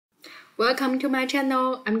Welcome to my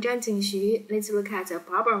channel. I'm Zhan Xu. Let's look at the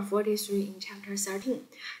problem 43 in chapter 13.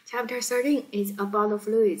 Chapter 13 is about the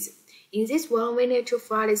fluids. In this one, we need to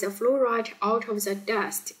find the flow rate out of the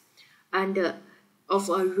dust and of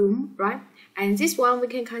a room, right? And this one we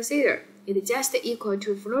can consider it just equal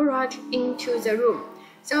to flow rate into the room.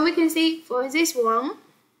 So we can see for this one,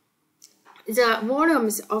 the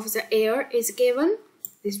volumes of the air is given,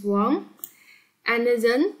 this one, and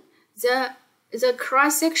then the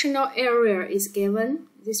cross-sectional area is given,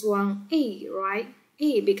 this one A, right?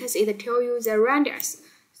 A, because it tells you the radius.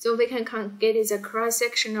 So we can get the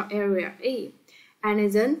cross-sectional area A.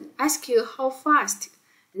 And then ask you how fast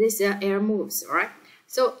this air moves, right?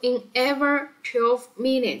 So in every 12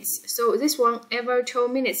 minutes, so this one every 12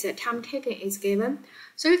 minutes the time taken is given.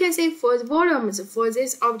 So you can see for the volumes for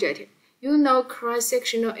this object, you know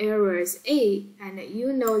cross-sectional area is A, and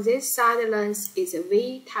you know this side length is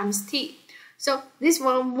V times T. So this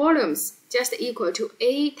one volumes just equal to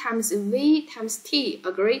A times V times T,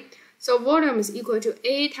 agree? So volume is equal to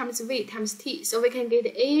A times V times T. So we can get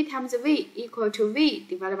A times V equal to V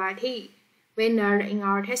divided by T. We learned in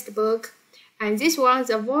our textbook. And this one,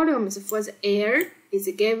 the volumes for the air is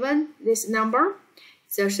given this number,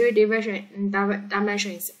 the three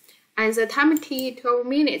dimensions. And the time T, 12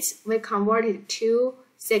 minutes, we converted to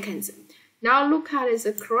seconds. Now look at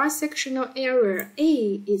the cross-sectional area.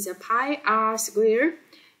 A is a pi r squared.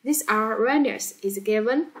 This r radius is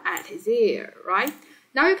given at there, right?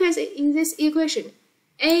 Now you can see in this equation,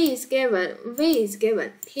 A is given, V is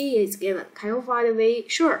given, T is given. Can you find V?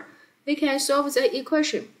 Sure. We can solve the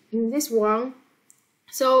equation in this one.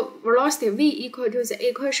 So velocity V equal to the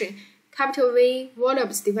equation capital V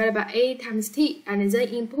volumes divided by A times T, and then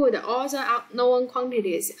input all the unknown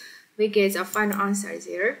quantities. We get the final answer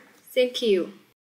there. Thank you.